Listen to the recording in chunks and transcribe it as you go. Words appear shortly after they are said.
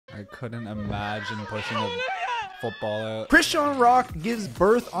I couldn't imagine pushing a football out. Chrisean Rock gives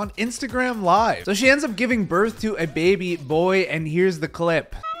birth on Instagram Live. So she ends up giving birth to a baby boy, and here's the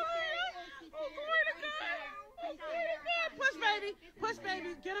clip. Push baby, push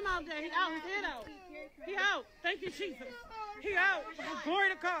baby, get him out there. He out, his head out. He out. Thank you, Jesus. He out. Glory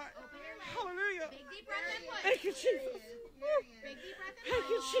to God. Hallelujah. Thank you, Jesus. Thank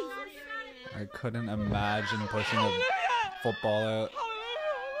you, Jesus. I couldn't imagine pushing a football out.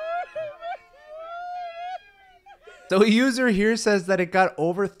 So a user here says that it got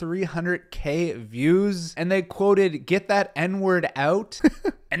over 300K views, and they quoted, "Get that N-word out."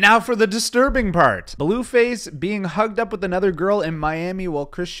 And now for the disturbing part. Blueface being hugged up with another girl in Miami while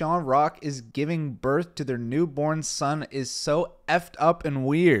Chrisean Rock is giving birth to their newborn son is so effed up and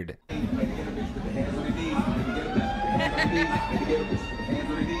weird.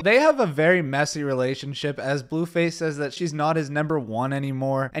 They have a very messy relationship, as Blueface says that she's not his #1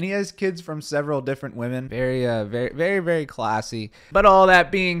 anymore, and he has kids from several different women. Very classy. But all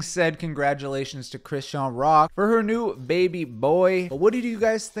that being said, congratulations to Chrisean Rock for her new baby boy. But what did you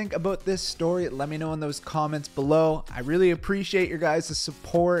guys think about this story? Let me know in those comments below. I really appreciate your guys'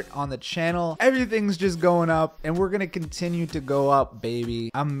 support on the channel. Everything's just going up, and we're gonna continue to go up,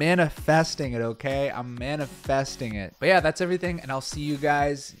 baby. I'm manifesting it, okay? I'm manifesting it. But yeah, that's everything, and I'll see you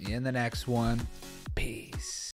guys in the next one.